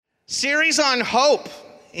Series on hope,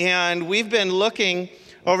 and we've been looking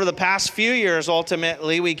over the past few years.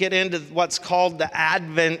 Ultimately, we get into what's called the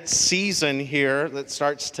Advent season here that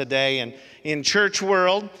starts today, and in church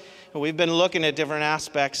world, we've been looking at different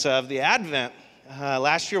aspects of the Advent.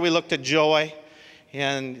 Last year we looked at joy,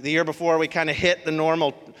 and the year before we kind of hit the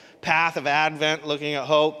normal path of Advent, looking at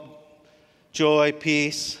hope, joy,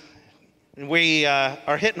 peace. And we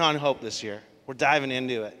are hitting on hope this year. We're diving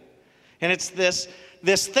into it, and it's this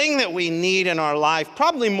thing that we need in our life,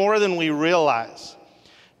 probably more than we realize.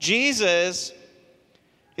 Jesus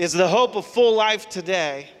is the hope of full life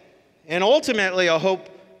today, and ultimately a hope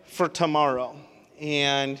for tomorrow.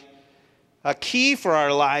 And a key for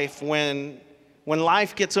our life when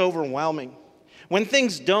life gets overwhelming, when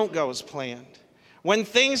things don't go as planned, when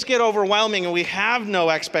things get overwhelming and we have no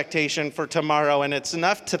expectation for tomorrow and it's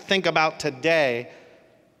enough to think about today,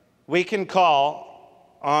 we can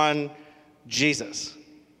call on Jesus.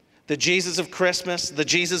 The Jesus of Christmas, the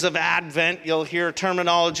Jesus of Advent. You'll hear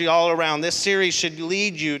terminology all around. This series should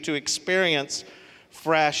lead you to experience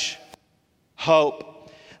fresh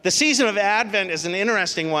hope. The season of Advent is an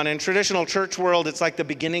interesting one. In traditional church world, it's like the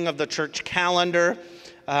beginning of the church calendar.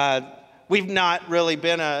 We've not really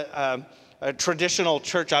been a traditional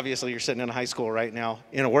church. Obviously, you're sitting in a high school right now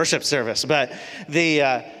in a worship service. But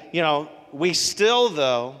we still,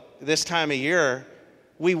 though, this time of year,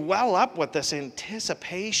 we well up with this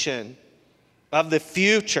anticipation of the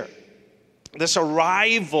future, this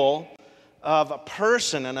arrival of a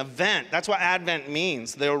person, an event. That's what Advent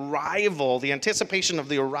means, the arrival, the anticipation of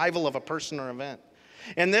the arrival of a person or event.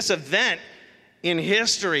 And this event in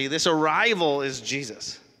history, this arrival is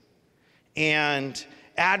Jesus. And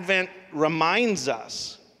Advent reminds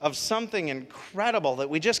us of something incredible that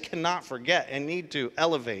we just cannot forget and need to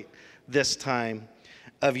elevate this time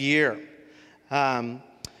of year.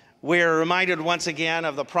 We're reminded once again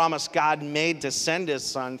of the promise God made to send his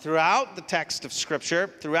son throughout the text of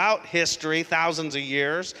Scripture, throughout history, thousands of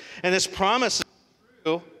years. And this promise is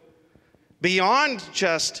true beyond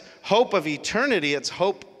just hope of eternity, it's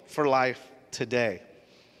hope for life today.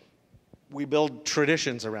 We build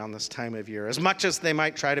traditions around this time of year. As much as they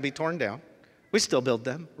might try to be torn down, we still build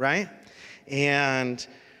them, right? And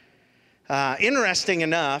interesting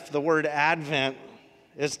enough, the word Advent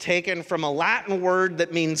is taken from a Latin word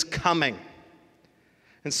that means coming.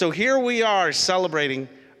 And so here we are celebrating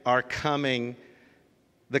our coming,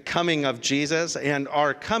 the coming of Jesus and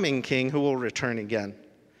our coming King who will return again.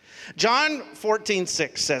 John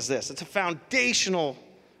 14:6 says this. It's a foundational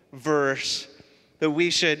verse that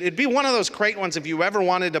it'd be one of those great ones if you ever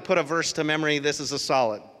wanted to put a verse to memory, this is a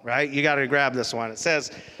solid, right? You got to grab this one. It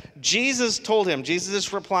says, Jesus'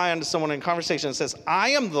 reply unto someone in conversation says, I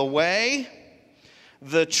am the way,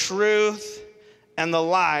 the truth, and the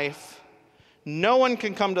life. No one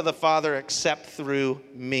can come to the Father except through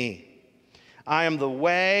me. I am the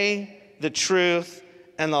way, the truth,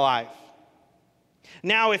 and the life.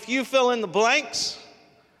 Now, if you fill in the blanks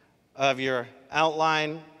of your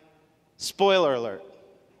outline, spoiler alert,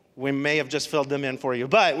 we may have just filled them in for you,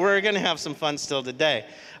 but we're going to have some fun still today.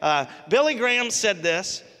 Billy Graham said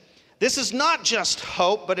this. This is not just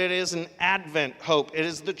hope, but it is an Advent hope. It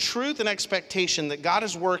is the truth and expectation that God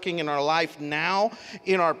is working in our life now,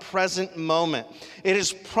 in our present moment. It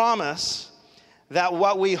is promise that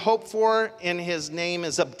what we hope for in his name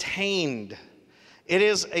is obtained. It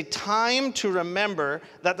is a time to remember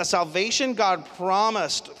that the salvation God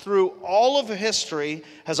promised through all of history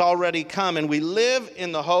has already come, and we live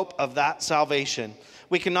in the hope of that salvation.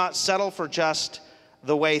 We cannot settle for just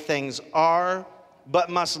the way things are,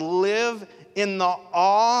 but must live in the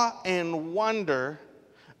awe and wonder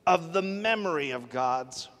of the memory of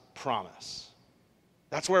God's promise.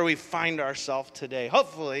 That's where we find ourselves today.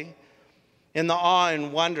 Hopefully, in the awe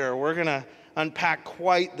and wonder, we're going to unpack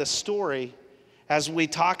quite the story as we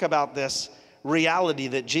talk about this reality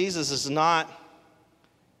that Jesus is not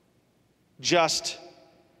just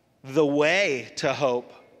the way to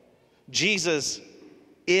hope. Jesus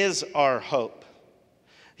is our hope.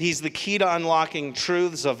 He's the key to unlocking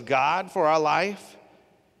truths of God for our life,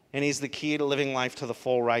 and he's the key to living life to the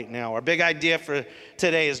full right now. Our big idea for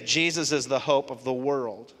today is Jesus is the hope of the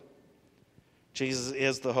world. Jesus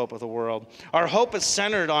is the hope of the world. Our hope is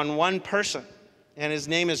centered on one person, and his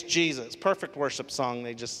name is Jesus. Perfect worship song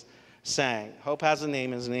they just sang. Hope has a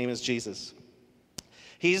name, and his name is Jesus.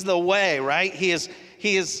 He's the way, right? He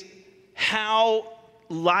is how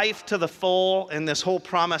life to the full and this whole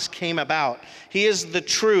promise came about. He is the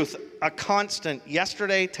truth, a constant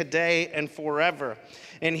yesterday, today, and forever.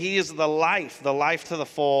 And he is the life to the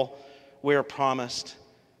full we're promised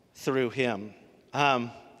through him. I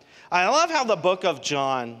love how the book of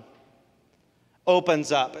John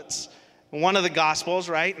opens up. It's one of the Gospels,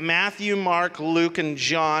 right? Matthew, Mark, Luke, and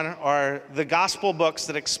John are the Gospel books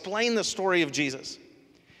that explain the story of Jesus.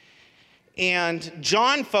 And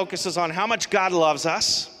John focuses on how much God loves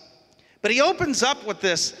us, but he opens up with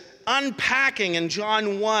this unpacking in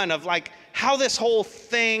John 1 of like how this whole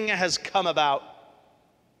thing has come about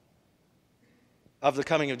of the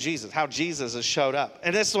coming of Jesus, how Jesus has showed up.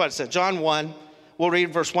 And this is what it said, John 1, we'll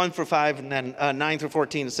read verse 1 through 5 and then 9 through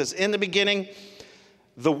 14. It says, in the beginning,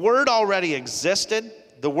 the Word already existed.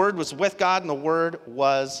 The Word was with God and the Word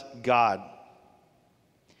was God.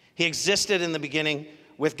 He existed in the beginning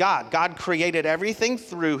with God. God created everything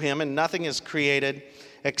through him, and nothing is created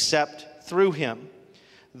except through him.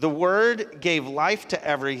 The Word gave life to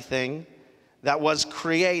everything that was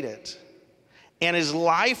created, and his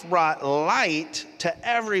life brought light to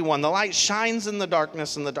everyone. The light shines in the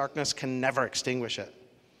darkness, and the darkness can never extinguish it.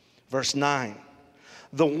 Verse 9,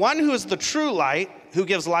 the one who is the true light, who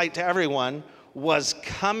gives light to everyone, was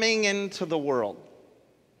coming into the world.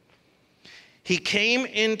 He came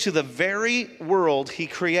into the very world he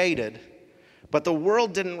created, but the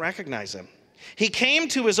world didn't recognize him. He came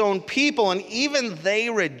to his own people, and even they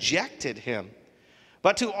rejected him.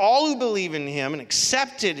 But to all who believe in him and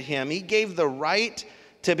accepted him, he gave the right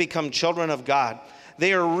to become children of God.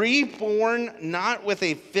 They are reborn not with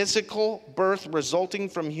a physical birth resulting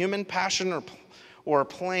from human passion or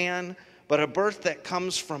plan, but a birth that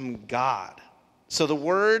comes from God. So the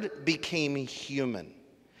Word became human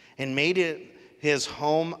and made it his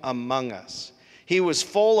home among us. He was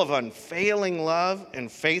full of unfailing love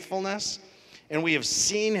and faithfulness, and we have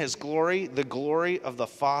seen his glory, the glory of the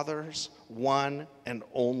Father's one and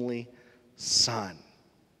only Son.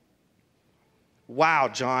 Wow,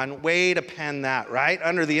 John, way to pen that, right?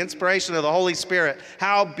 Under the inspiration of the Holy Spirit.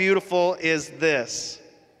 How beautiful is this?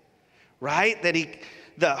 Right? That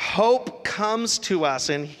the hope comes to us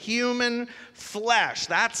in human flesh.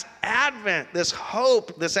 That's Advent. This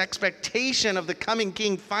hope, this expectation of the coming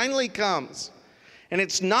King finally comes. And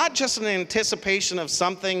it's not just an anticipation of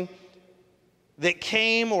something that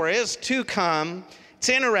came or is to come. It's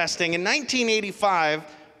interesting. In 1985,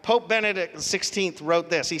 Pope Benedict XVI wrote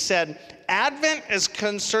this. He said, Advent is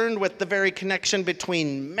concerned with the very connection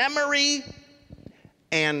between memory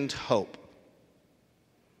and hope.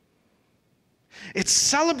 It's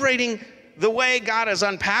celebrating the way God has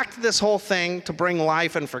unpacked this whole thing to bring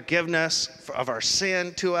life and forgiveness of our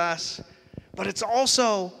sin to us. But it's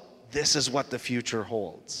also, this is what the future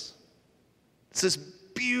holds. It's this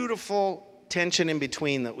beautiful tension in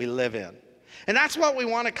between that we live in. And that's what we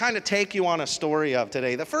want to kind of take you on a story of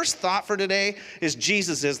today. The first thought for today is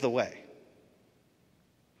Jesus is the way.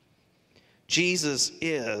 Jesus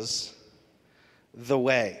is the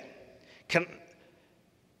way.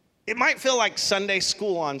 It might feel like Sunday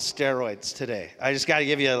school on steroids today. I just got to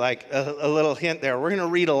give you like a little hint there. We're going to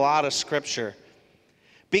read a lot of Scripture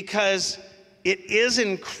because it is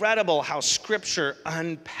incredible how Scripture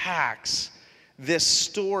unpacks this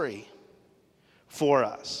story for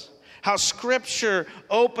us. How Scripture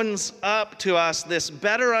opens up to us this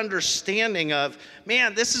better understanding of,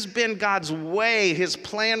 man, this has been God's way, his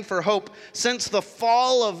plan for hope since the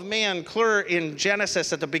fall of man. Clear in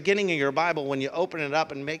Genesis at the beginning of your Bible, when you open it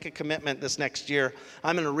up and make a commitment this next year,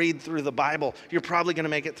 I'm going to read through the Bible. You're probably going to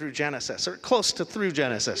make it through Genesis, or close to through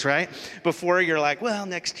Genesis, right? Before you're like, well,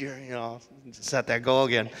 next year, set that goal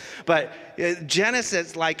again. But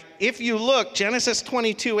Genesis, like, if you look, Genesis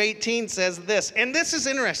 22:18 says this, and this is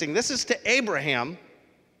interesting. This is to Abraham.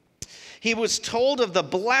 He was told of the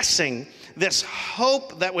blessing, this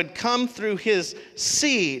hope that would come through his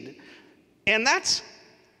seed. And that's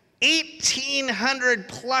 1,800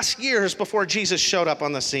 plus years before Jesus showed up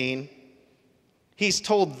on the scene. He's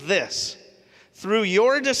told this, through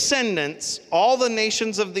your descendants, all the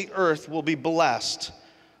nations of the earth will be blessed,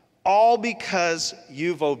 all because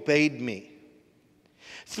you've obeyed me.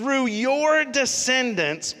 Through your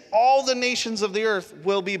descendants, all the nations of the earth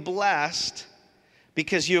will be blessed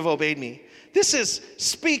because you have obeyed me. This is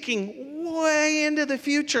speaking way into the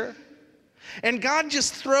future. And God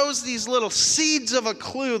just throws these little seeds of a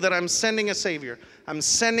clue that I'm sending a Savior. I'm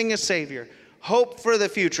sending a Savior. Hope for the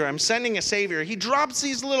future. I'm sending a Savior. He drops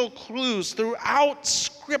these little clues throughout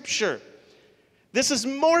Scripture. This is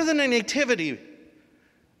more than a nativity.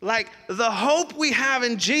 Like, the hope we have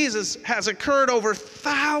in Jesus has occurred over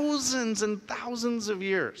thousands and thousands of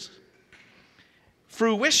years.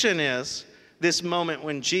 Fruition is this moment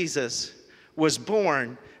when Jesus was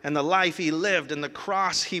born and the life he lived and the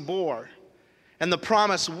cross he bore and the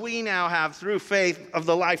promise we now have through faith of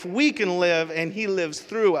the life we can live and he lives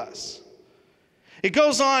through us. It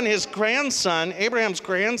goes on, his grandson, Abraham's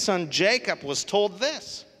grandson Jacob, was told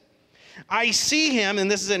this. I see him,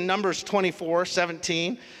 and this is in Numbers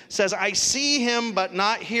 24:17, says, I see him, but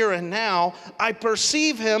not here and now. I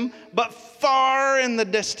perceive him, but far in the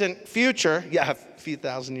distant future. Yeah, a few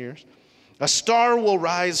thousand years. A star will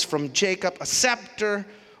rise from Jacob. A scepter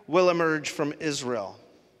will emerge from Israel.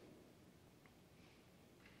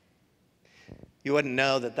 You wouldn't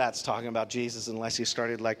know that that's talking about Jesus unless you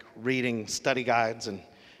started reading study guides and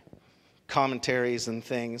commentaries and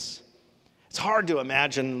things. It's hard to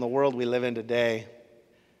imagine in the world we live in today.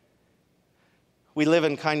 We live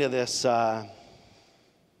in kind of this,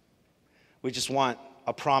 we just want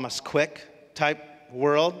a promise quick type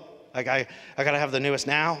world. I got to have the newest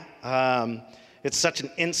now. It's such an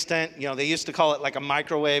instant, they used to call it a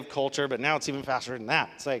microwave culture, but now it's even faster than that.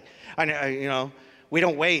 It's we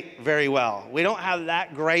don't wait very well. We don't have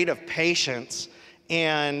that great of patience.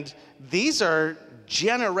 And these are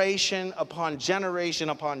generation upon generation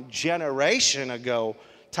upon generation ago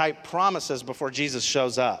type promises before Jesus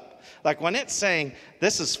shows up. When it's saying,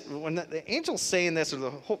 when the angel's saying this, or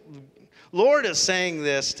the whole Lord is saying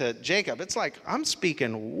this to Jacob, it's I'm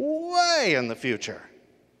speaking way in the future.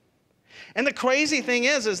 And the crazy thing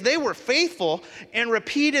is they were faithful and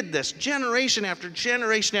repeated this generation after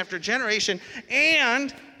generation after generation,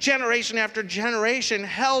 and generation after generation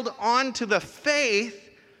held on to the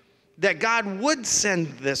faith that God would send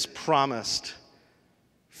this promised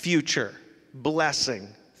future blessing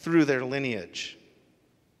through their lineage.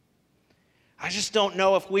 I just don't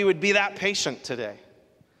know if we would be that patient today.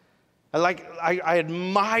 I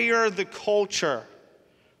admire the culture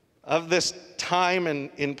of this time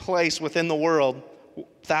and in place within the world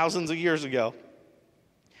thousands of years ago,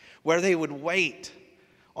 where they would wait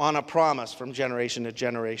on a promise from generation to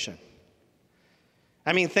generation.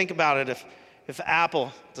 I mean, think about it. If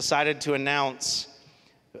Apple decided to announce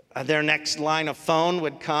their next line of phone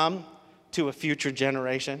would come to a future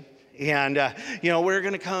generation, and we're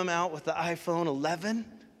going to come out with the iPhone 11.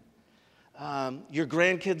 Your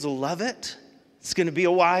grandkids will love it. It's going to be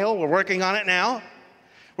a while. We're working on it now.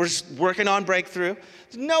 We're just working on breakthrough.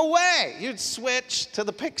 No way. You'd switch to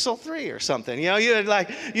the Pixel 3 or something.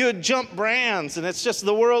 You'd jump brands, and it's just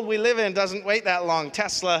the world we live in doesn't wait that long.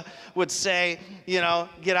 Tesla would say,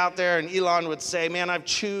 get out there, and Elon would say, man, I've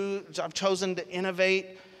chosen to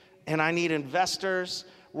innovate, and I need investors.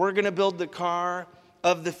 We're going to build the car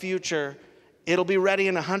of the future. It'll be ready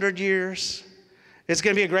in 100 years. It's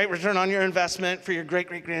going to be a great return on your investment for your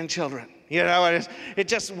great-great-grandchildren.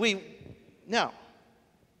 No.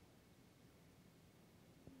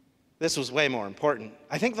 This was way more important.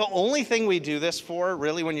 I think the only thing we do this for,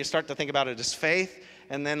 really, when you start to think about it, is faith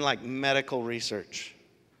and then medical research.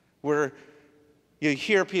 Where you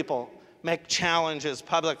hear people make challenges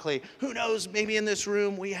publicly. Who knows, maybe in this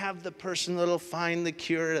room we have the person that'll find the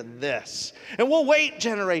cure to this. And we'll wait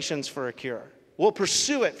generations for a cure. We'll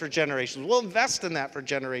pursue it for generations. We'll invest in that for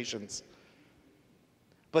generations.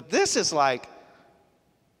 But this is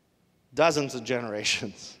dozens of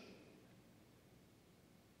generations.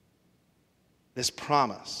 This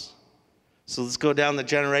promise. So let's go down the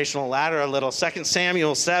generational ladder a little. 2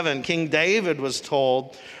 Samuel 7, King David was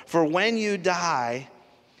told, for when you die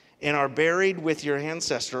and are buried with your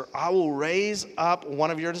ancestor, I will raise up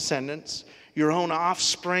one of your descendants, your own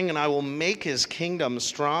offspring, and I will make his kingdom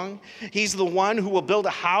strong. He's the one who will build a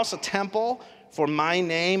house, a temple for my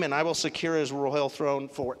name, and I will secure his royal throne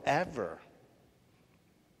forever.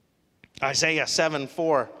 Isaiah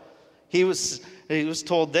 7:4. He was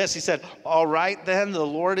told this. He said, all right then, the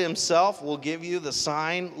Lord himself will give you the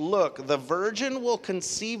sign. Look, the virgin will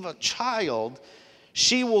conceive a child.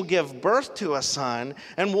 She will give birth to a son,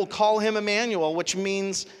 and we'll call him Emmanuel, which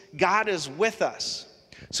means God is with us.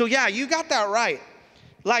 So yeah, you got that right.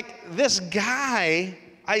 This guy,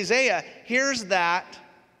 Isaiah, hears that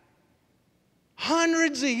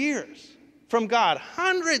hundreds of years from God,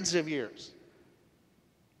 hundreds of years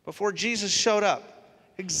before Jesus showed up.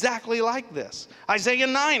 Exactly like this. Isaiah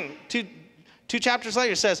 9, two chapters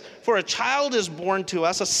later, says, for a child is born to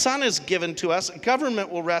us, a son is given to us, a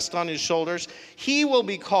government will rest on his shoulders. He will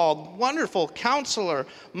be called Wonderful Counselor,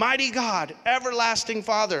 Mighty God, Everlasting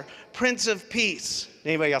Father, Prince of Peace.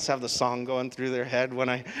 Anybody else have the song going through their head when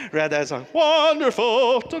I read that song?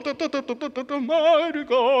 Wonderful, Mighty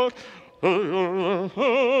God.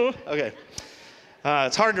 Okay.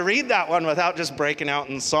 It's hard to read that one without just breaking out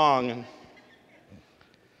in song.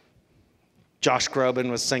 Josh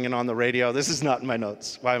Groban was singing on the radio. This is not in my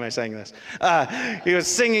notes. Why am I saying this? He was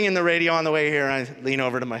singing in the radio on the way here, and I lean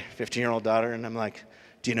over to my 15-year-old daughter, and I'm like,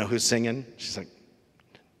 do you know who's singing? She's like,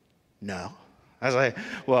 no. I was like,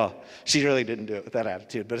 well, she really didn't do it with that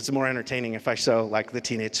attitude, but it's more entertaining if I show like the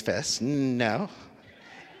teenage fist. No.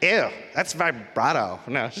 Ew, that's vibrato.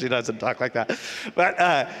 No, she doesn't talk like that. But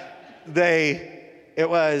it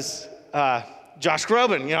was Josh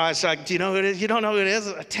Groban. You know, it's like, do you know who it is? You don't know who it is?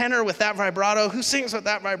 A tenor with that vibrato? Who sings with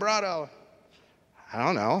that vibrato? I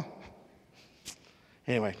don't know.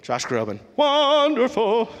 Anyway, Josh Groban.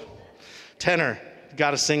 Wonderful. Tenor.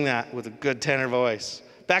 Got to sing that with a good tenor voice.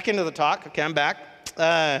 Back into the talk. Okay, I'm back.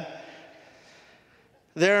 There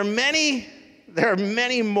are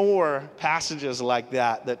many more passages like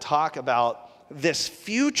that talk about this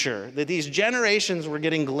future, that these generations were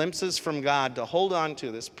getting glimpses from God to hold on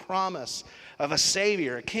to, this promise of a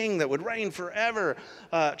Savior, a King that would reign forever,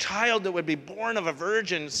 a child that would be born of a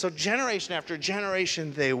virgin. So generation after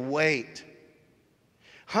generation, they wait.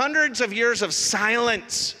 Hundreds of years of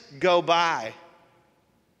silence go by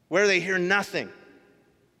where they hear nothing.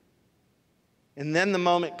 And then the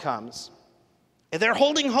moment comes. And they're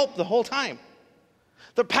holding hope the whole time.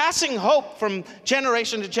 They're passing hope from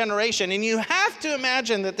generation to generation. And you have to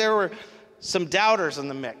imagine that there were some doubters in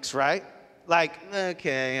the mix, right? Like,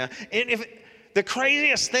 okay. The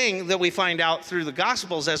craziest thing that we find out through the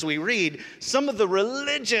Gospels as we read, some of the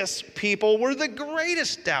religious people were the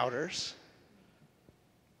greatest doubters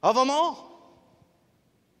of them all.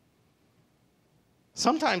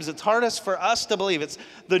 Sometimes it's hardest for us to believe. It's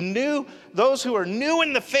those who are new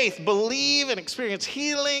in the faith believe and experience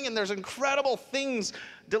healing, and there's incredible things,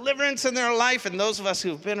 deliverance in their life. And those of us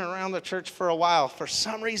who've been around the church for a while, for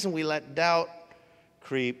some reason we let doubt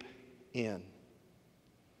creep in.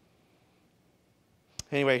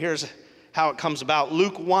 Anyway, here's how it comes about.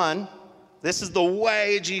 Luke 1, this is the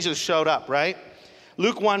way Jesus showed up, right?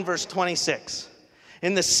 Luke 1, verse 26.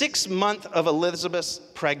 In the 6th month of Elizabeth's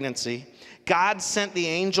pregnancy, God sent the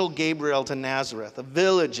angel Gabriel to Nazareth, a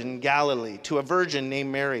village in Galilee, to a virgin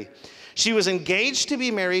named Mary. She was engaged to be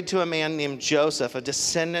married to a man named Joseph, a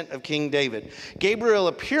descendant of King David. Gabriel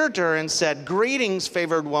appeared to her and said, "Greetings,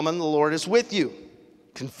 favored woman, the Lord is with you."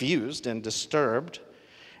 Confused and disturbed,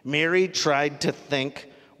 Mary tried to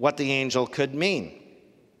think what the angel could mean.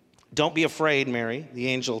 "Don't be afraid, Mary," the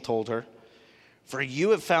angel told her. "For you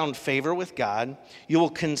have found favor with God. You will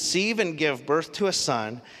conceive and give birth to a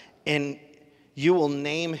son, and you will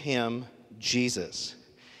name him Jesus.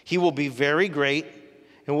 He will be very great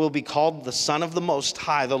and will be called the Son of the Most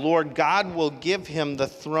High. The Lord God will give him the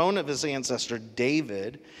throne of his ancestor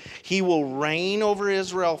David. He will reign over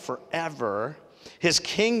Israel forever. His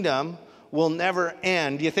kingdom will never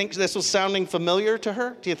end." Do you think this was sounding familiar to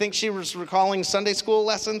her? Do you think she was recalling Sunday school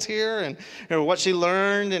lessons here or what she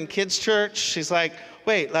learned in kids' church? She's like,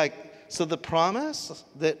 wait, so the promise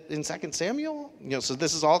that in 2 Samuel, so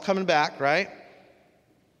this is all coming back, right?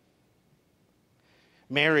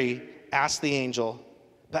 Mary asked the angel,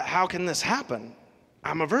 "But how can this happen?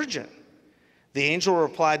 I'm a virgin." The angel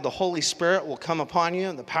replied, "The Holy Spirit will come upon you,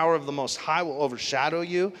 and the power of the Most High will overshadow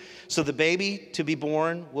you. So the baby to be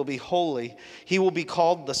born will be holy. He will be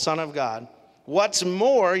called the Son of God. What's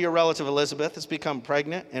more, your relative Elizabeth has become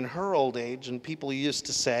pregnant in her old age, and people used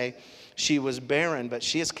to say she was barren, but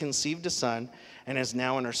she has conceived a son and is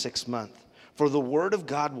now in her 6th month. For the word of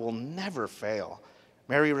God will never fail."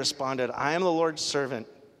 Mary responded, "I am the Lord's servant.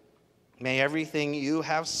 May everything you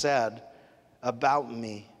have said about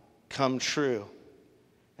me come true."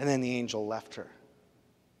 And then the angel left her.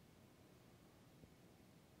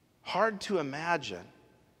 Hard to imagine.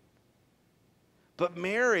 But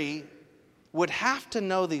Mary would have to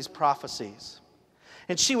know these prophecies.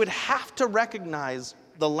 And she would have to recognize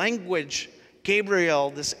the language Gabriel,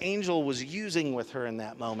 this angel, was using with her in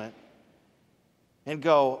that moment. And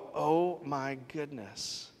go, oh my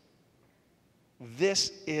goodness,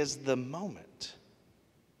 this is the moment.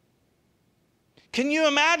 Can you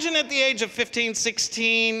imagine at the age of 15,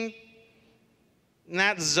 16, in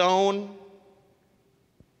that zone,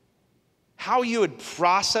 how you would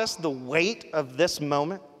process the weight of this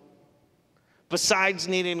moment? Besides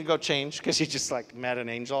needing to go change because you just met an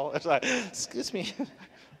angel. It's like, excuse me.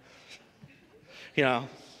 So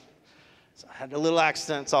I had a little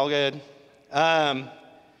accident, it's all good.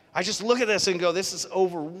 I just look at this and go, this is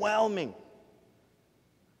overwhelming.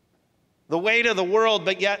 The weight of the world,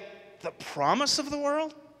 but yet the promise of the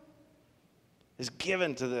world is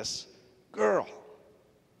given to this girl,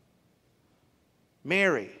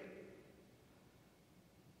 Mary.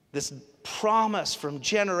 This promise from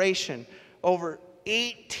generation, over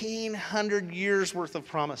 1,800 years worth of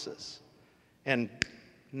promises. And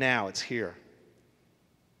now it's here.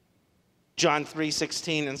 John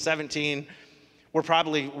 3:16 and 17, we're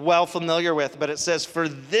probably well familiar with, but it says, "For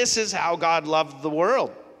this is how God loved the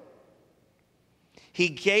world. He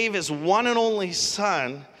gave his one and only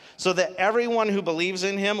Son so that everyone who believes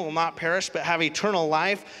in him will not perish but have eternal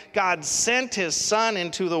life. God sent his Son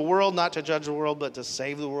into the world not to judge the world but to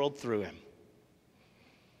save the world through him.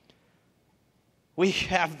 We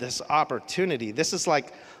have this opportunity. This is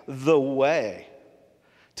like the way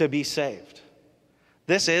to be saved.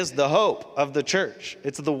 This is the hope of the church.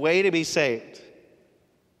 It's the way to be saved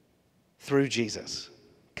through Jesus.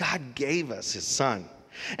 God gave us his Son.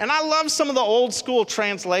 And I love some of the old school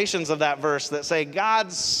translations of that verse that say,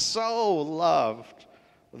 God so loved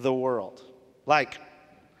the world. Like,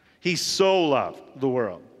 he so loved the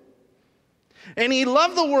world. And he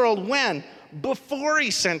loved the world when? Before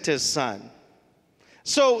he sent his Son.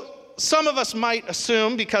 So some of us might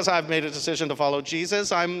assume, because I've made a decision to follow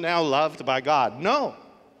Jesus, I'm now loved by God. No.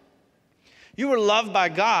 You were loved by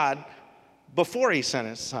God before he sent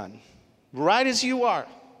his Son. Right as you are.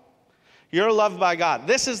 You're loved by God.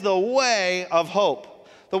 This is the way of hope.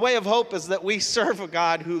 The way of hope is that we serve a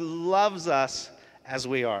God who loves us as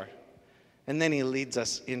we are. And then he leads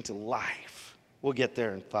us into life. We'll get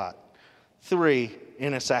there in thought. 3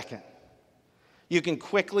 in a second. You can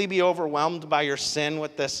quickly be overwhelmed by your sin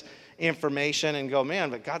with this information and go, man,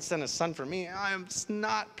 but God sent his Son for me. I'm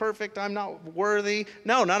not perfect. I'm not worthy.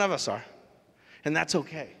 No, none of us are. And that's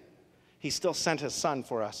okay. He still sent his Son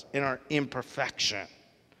for us in our imperfection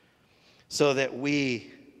so that we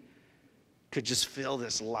could just feel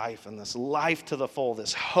this life and this life to the full,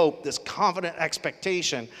 this hope, this confident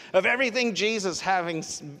expectation of everything Jesus having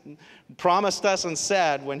promised us and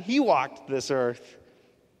said when he walked this earth.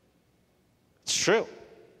 It's true,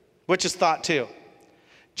 which is thought 2.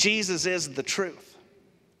 Jesus is the truth.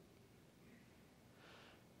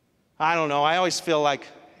 I don't know. I always feel like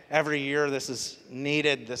every year this is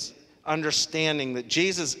needed, this understanding that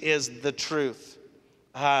Jesus is the truth.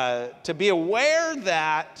 To be aware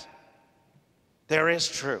that there is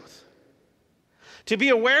truth. To be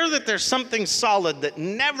aware that there's something solid that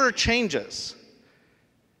never changes.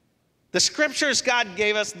 The scriptures God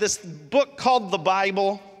gave us, this book called the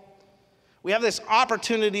Bible, we have this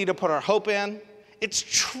opportunity to put our hope in. It's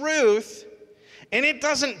truth, and it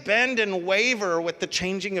doesn't bend and waver with the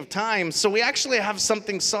changing of time. So we actually have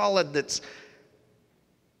something solid that's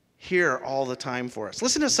here all the time for us.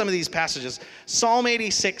 Listen to some of these passages. Psalm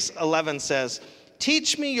 86:11 says,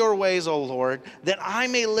 teach me your ways, O Lord, that I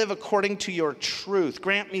may live according to your truth.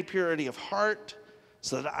 Grant me purity of heart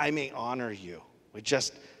so that I may honor you. We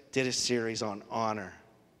just did a series on honor.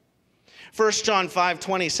 1 John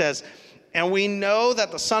 5:20 says, and we know that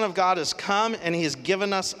the Son of God has come and he has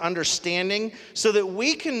given us understanding so that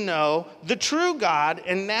we can know the true God.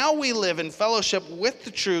 And now we live in fellowship with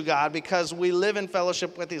the true God because we live in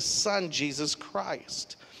fellowship with his Son, Jesus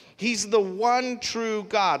Christ. He's the one true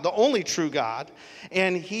God, the only true God,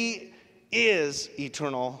 and he is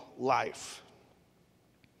eternal life.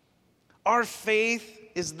 Our faith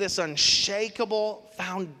is this unshakable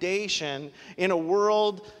foundation in a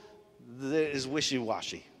world that is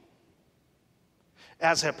wishy-washy.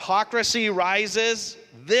 As hypocrisy rises,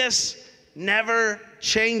 this never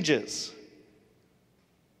changes.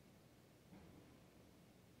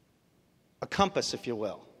 A compass, if you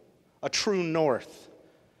will, a true north.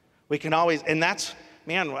 We can always, and that's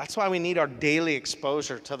why we need our daily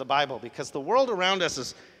exposure to the Bible, because the world around us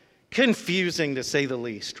is confusing to say the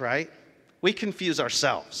least, right? We confuse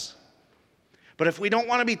ourselves. But if we don't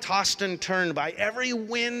want to be tossed and turned by every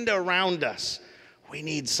wind around us, we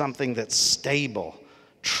need something that's stable,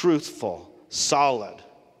 truthful, solid.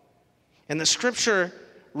 And the scripture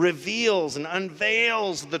reveals and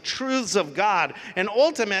unveils the truths of God. And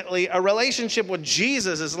ultimately, a relationship with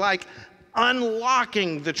Jesus is like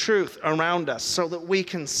unlocking the truth around us so that we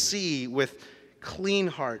can see with clean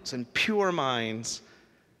hearts and pure minds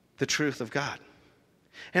the truth of God.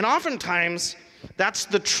 And oftentimes, that's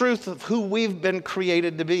the truth of who we've been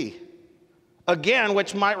created to be. Again,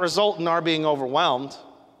 which might result in our being overwhelmed.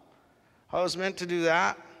 I was meant to do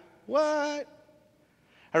that? What?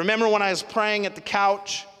 I remember when I was praying at the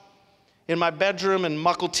couch in my bedroom in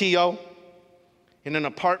Mukilteo, in an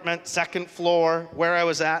apartment, second floor, where I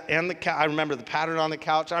was at, and I remember the pattern on the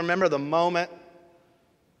couch. I remember the moment.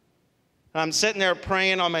 I'm sitting there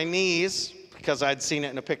praying on my knees, because I'd seen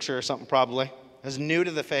it in a picture or something probably. I was new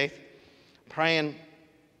to the faith, praying,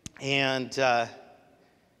 and I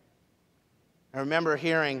remember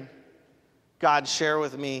hearing God share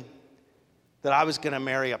with me that I was going to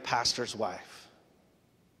marry a pastor's wife.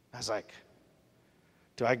 I was like,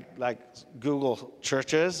 do I like Google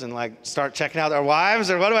churches and like start checking out their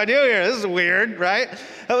wives, or what do I do here? This is weird, right?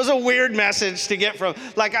 That was a weird message to get from,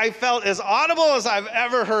 like I felt as audible as I've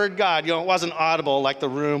ever heard God. You know, it wasn't audible, like the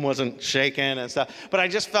room wasn't shaking and stuff, but I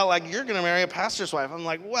just felt like, you're gonna marry a pastor's wife. I'm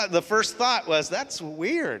like, what? The first thought was, that's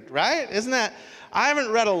weird, right? Isn't that, I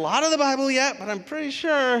haven't read a lot of the Bible yet, but I'm pretty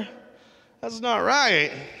sure that's not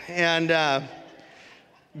right. And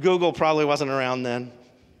Google probably wasn't around then.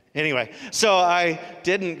 Anyway, so I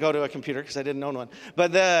didn't go to a computer because I didn't own one.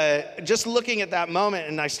 But just looking at that moment,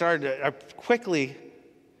 and I quickly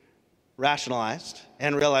rationalized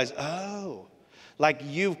and realized, oh, like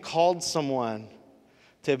you've called someone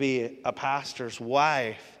to be a pastor's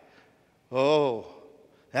wife. Oh,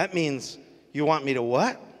 that means you want me to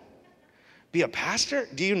what? Be a pastor?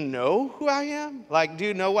 Do you know who I am? Like, do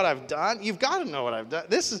you know what I've done? You've got to know what I've done.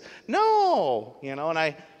 No, and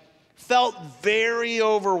I felt very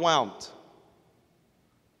overwhelmed.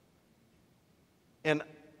 And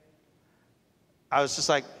I was just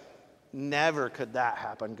like, never could that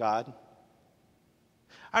happen, God.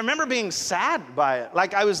 I remember being sad by it.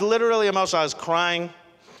 Like, I was literally emotional. I was crying,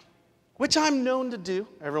 which I'm known to do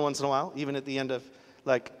every once in a while, even at the end of,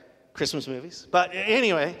 like, Christmas movies. But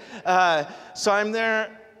anyway, so I'm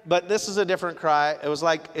there, but this is a different cry. It was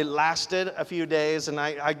like it lasted a few days, and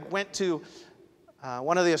I went to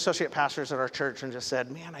one of the associate pastors at our church and just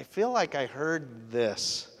said, man, I feel like I heard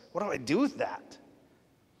this. What do I do with that?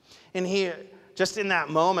 And he, just in that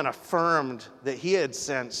moment, affirmed that he had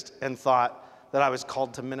sensed and thought that I was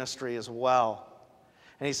called to ministry as well.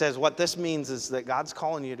 And he says, what this means is that God's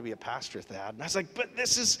calling you to be a pastor, Thad. And I was like, but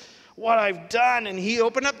this is what I've done. And he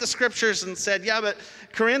opened up the scriptures and said, yeah, but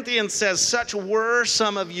Corinthians says, such were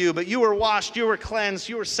some of you, but you were washed, you were cleansed,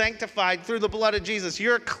 you were sanctified through the blood of Jesus.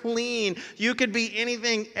 You're clean. You could be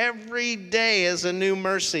anything. Every day is a new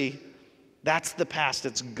mercy. That's the past.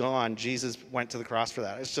 It's gone. Jesus went to the cross for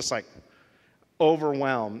that. It's just like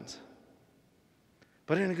overwhelmed,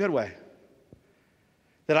 but in a good way.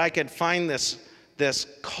 That I could find this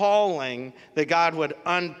calling that God would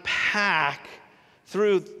unpack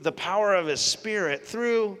through the power of his Spirit,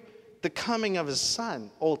 through the coming of his Son,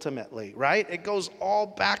 ultimately, right? It goes all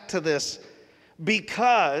back to this.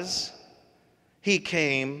 Because he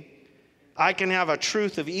came, I can have a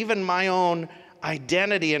truth of even my own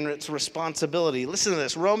identity and its responsibility. Listen to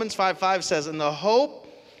this. Romans 5:5 says, and the hope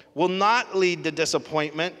will not lead to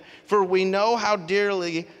disappointment, for we know how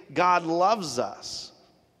dearly God loves us,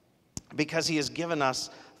 because he has given us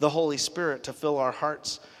the Holy Spirit to fill our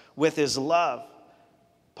hearts with his love.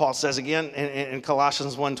 Paul says again in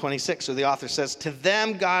Colossians 1:26, so the author says, to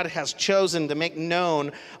them God has chosen to make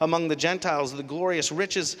known among the Gentiles the glorious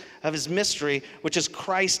riches of his mystery, which is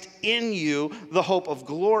Christ in you, the hope of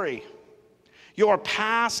glory. Your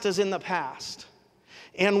past is in the past.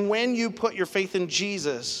 And when you put your faith in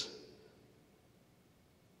Jesus,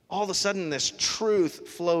 all of a sudden this truth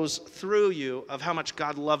flows through you of how much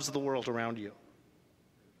God loves the world around you.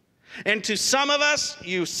 And to some of us,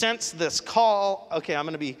 you sense this call, okay, I'm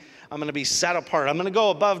going to be set apart. I'm going to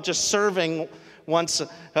go above just serving once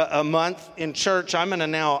a month in church.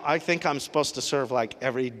 I think I'm supposed to serve like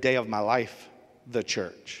every day of my life, the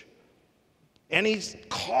church. And he's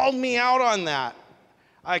called me out on that.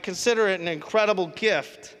 I consider it an incredible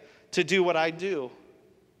gift to do what I do.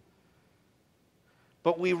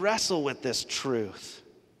 But we wrestle with this truth.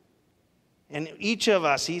 And each of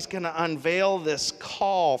us, he's going to unveil this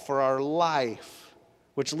call for our life,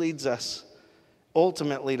 which leads us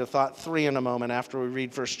ultimately to thought 3 in a moment after we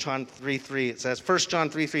read 1 John 3:3. It says, 1 John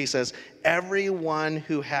 3:3 says, everyone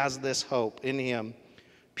who has this hope in him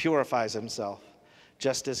purifies himself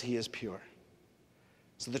just as he is pure.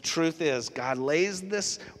 So the truth is, God lays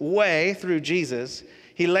this way through Jesus.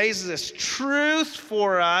 He lays this truth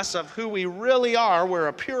for us of who we really are. We're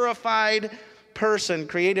a purified person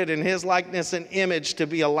created in his likeness and image to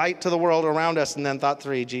be a light to the world around us. And then thought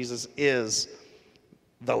 3, Jesus is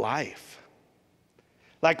the life.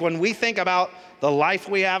 Like when we think about the life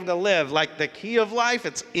we have to live, like the key of life,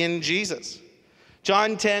 it's in Jesus.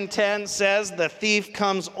 John 10:10 says, the thief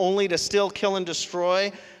comes only to steal, kill, and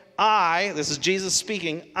destroy. This is Jesus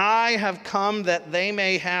speaking, I have come that they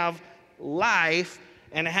may have life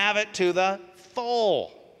and have it to the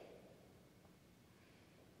full.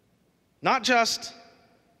 Not just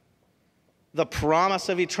the promise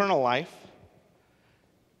of eternal life.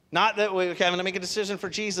 Not that I'm going to make a decision for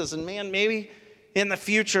Jesus, and man, maybe in the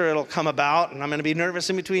future it'll come about, and I'm going to be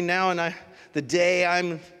nervous in between now and the day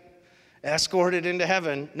I'm escorted into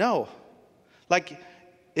heaven. No. Like,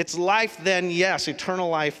 it's life then, yes, eternal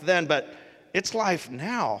life then, but it's life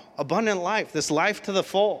now, abundant life, this life to the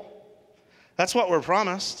full. That's what we're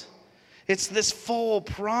promised. It's this full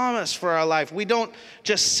promise for our life. We don't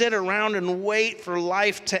just sit around and wait for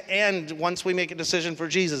life to end once we make a decision for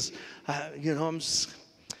Jesus.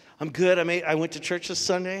 I'm good. I went to church this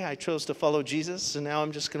Sunday. I chose to follow Jesus, and now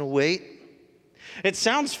I'm just going to wait. It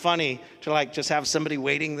sounds funny to just have somebody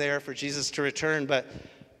waiting there for Jesus to return, but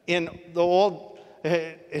in the old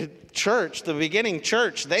church, the beginning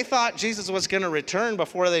church, they thought Jesus was going to return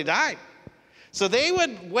before they died. So they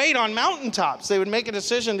would wait on mountaintops. They would make a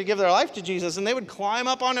decision to give their life to Jesus, and they would climb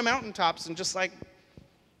up on the mountaintops and just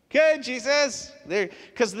okay, Jesus.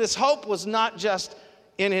 Because this hope was not just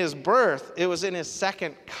in his birth, it was in his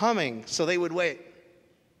second coming. So they would wait.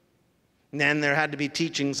 And then there had to be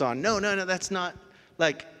teachings on, no, that's not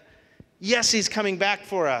yes, he's coming back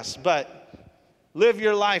for us, but live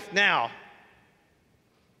your life now.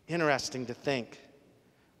 Interesting to think.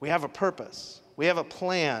 We have a purpose. We have a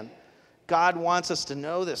plan. God wants us to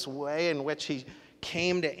know this way in which he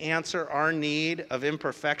came to answer our need of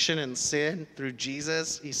imperfection and sin through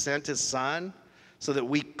Jesus. He sent his son so that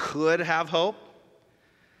we could have hope,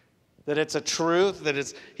 that it's a truth,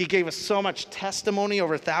 he gave us so much testimony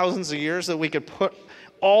over thousands of years that we could put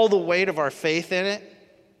all the weight of our faith in it.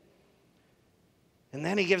 And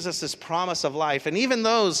then he gives us this promise of life. And even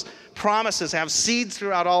those promises have seeds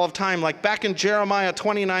throughout all of time. Like back in Jeremiah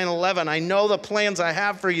 29:11, I know the plans I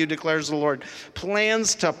have for you, declares the Lord.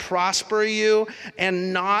 Plans to prosper you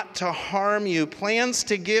and not to harm you. Plans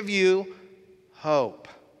to give you hope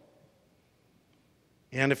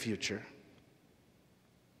and a future.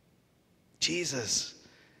 Jesus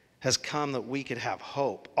has come that we could have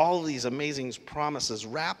hope. All these amazing promises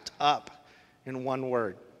wrapped up in one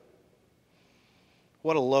word.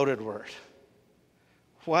 What a loaded word.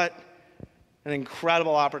 What an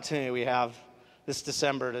incredible opportunity we have this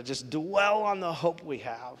December to just dwell on the hope we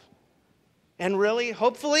have. And really,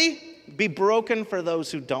 hopefully, be broken for those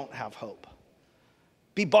who don't have hope.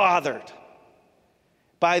 Be bothered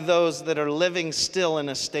by those that are living still in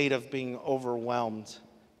a state of being overwhelmed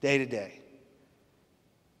day to day.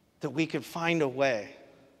 That we could find a way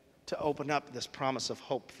to open up this promise of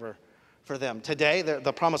hope for them. Today,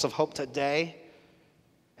 the promise of hope today,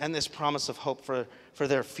 and this promise of hope for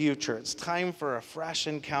their future. It's time for a fresh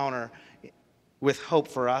encounter with hope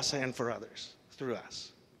for us and for others through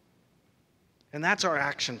us. And that's our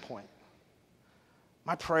action point.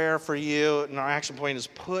 My prayer for you and our action point is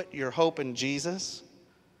put your hope in Jesus,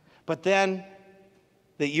 but then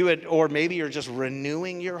that you would, or maybe you're just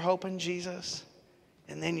renewing your hope in Jesus,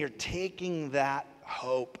 and then you're taking that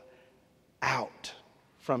hope out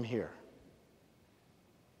from here.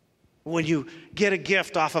 When you get a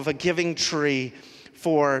gift off of a giving tree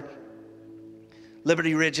for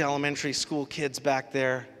Liberty Ridge Elementary School kids back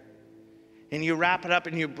there, and you wrap it up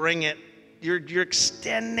and you bring it, you're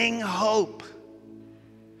extending hope.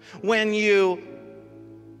 When you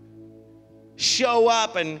show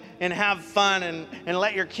up and have fun and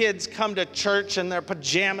let your kids come to church in their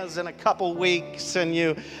pajamas in a couple weeks, and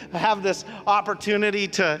you have this opportunity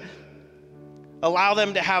to allow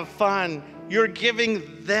them to have fun, you're giving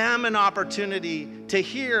them an opportunity to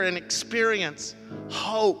hear and experience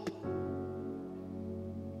hope.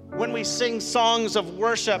 When we sing songs of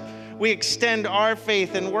worship, we extend our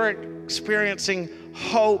faith and we're experiencing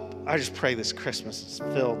hope. I just pray this Christmas is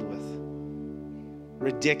filled with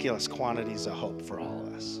ridiculous quantities of hope for all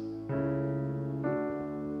of us.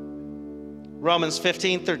 Romans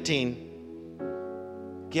 15:13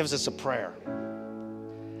 gives us a prayer.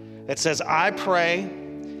 It says, I pray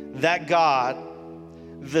that God,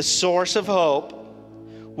 the source of hope,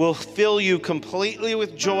 will fill you completely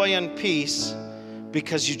with joy and peace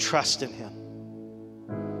because you trust in him.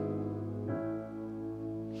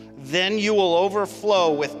 Then you will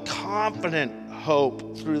overflow with confident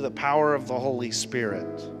hope through the power of the Holy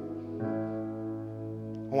Spirit.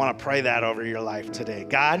 I want to pray that over your life today.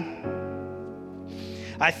 God,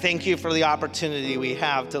 I thank you for the opportunity we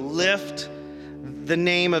have to lift the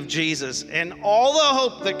name of Jesus and all the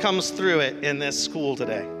hope that comes through it in this school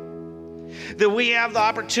today. That we have the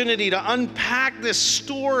opportunity to unpack this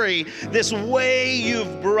story, this way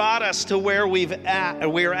you've brought us to where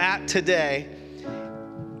we're at today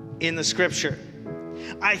in the scripture.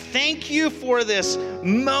 I thank you for this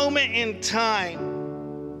moment in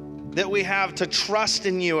time that we have to trust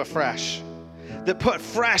in you afresh, that put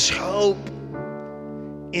fresh hope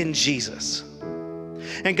in Jesus.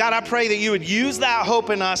 And God, I pray that you would use that hope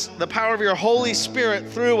in us, the power of your Holy Spirit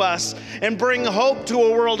through us, and bring hope to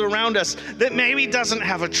a world around us that maybe doesn't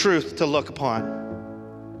have a truth to look upon.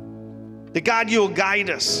 That God, you'll guide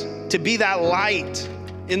us to be that light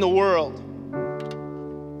in the world.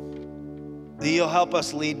 that you'll help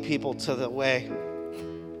us lead people to the way,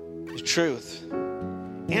 the truth,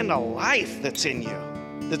 and a life that's in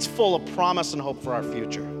you, that's full of promise and hope for our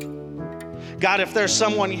future. God, if there's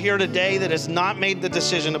someone here today that has not made the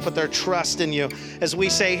decision to put their trust in you, as we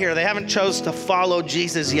say here, they haven't chose to follow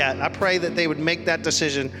Jesus yet, I pray that they would make that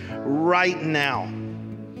decision right now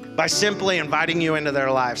by simply inviting you into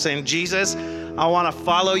their life, saying, Jesus, I want to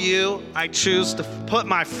follow you. I choose to put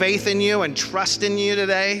my faith in you and trust in you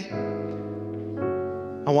today.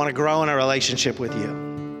 I want to grow in a relationship with you.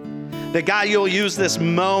 That God, you'll use this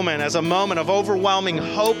moment as a moment of overwhelming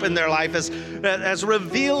hope in their life, as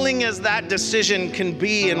revealing as that decision can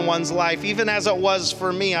be in one's life, even as it was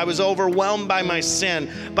for me. I was overwhelmed by my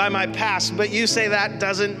sin, by my past, but you say that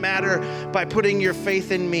doesn't matter. By putting your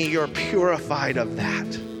faith in me, you're purified of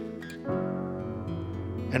that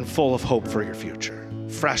and full of hope for your future,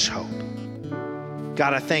 fresh hope.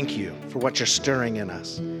 God, I thank you for what you're stirring in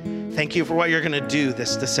us. Thank you for what you're going to do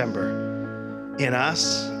this December in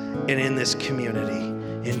us and in this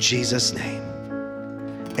community. In Jesus' name,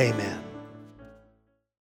 amen.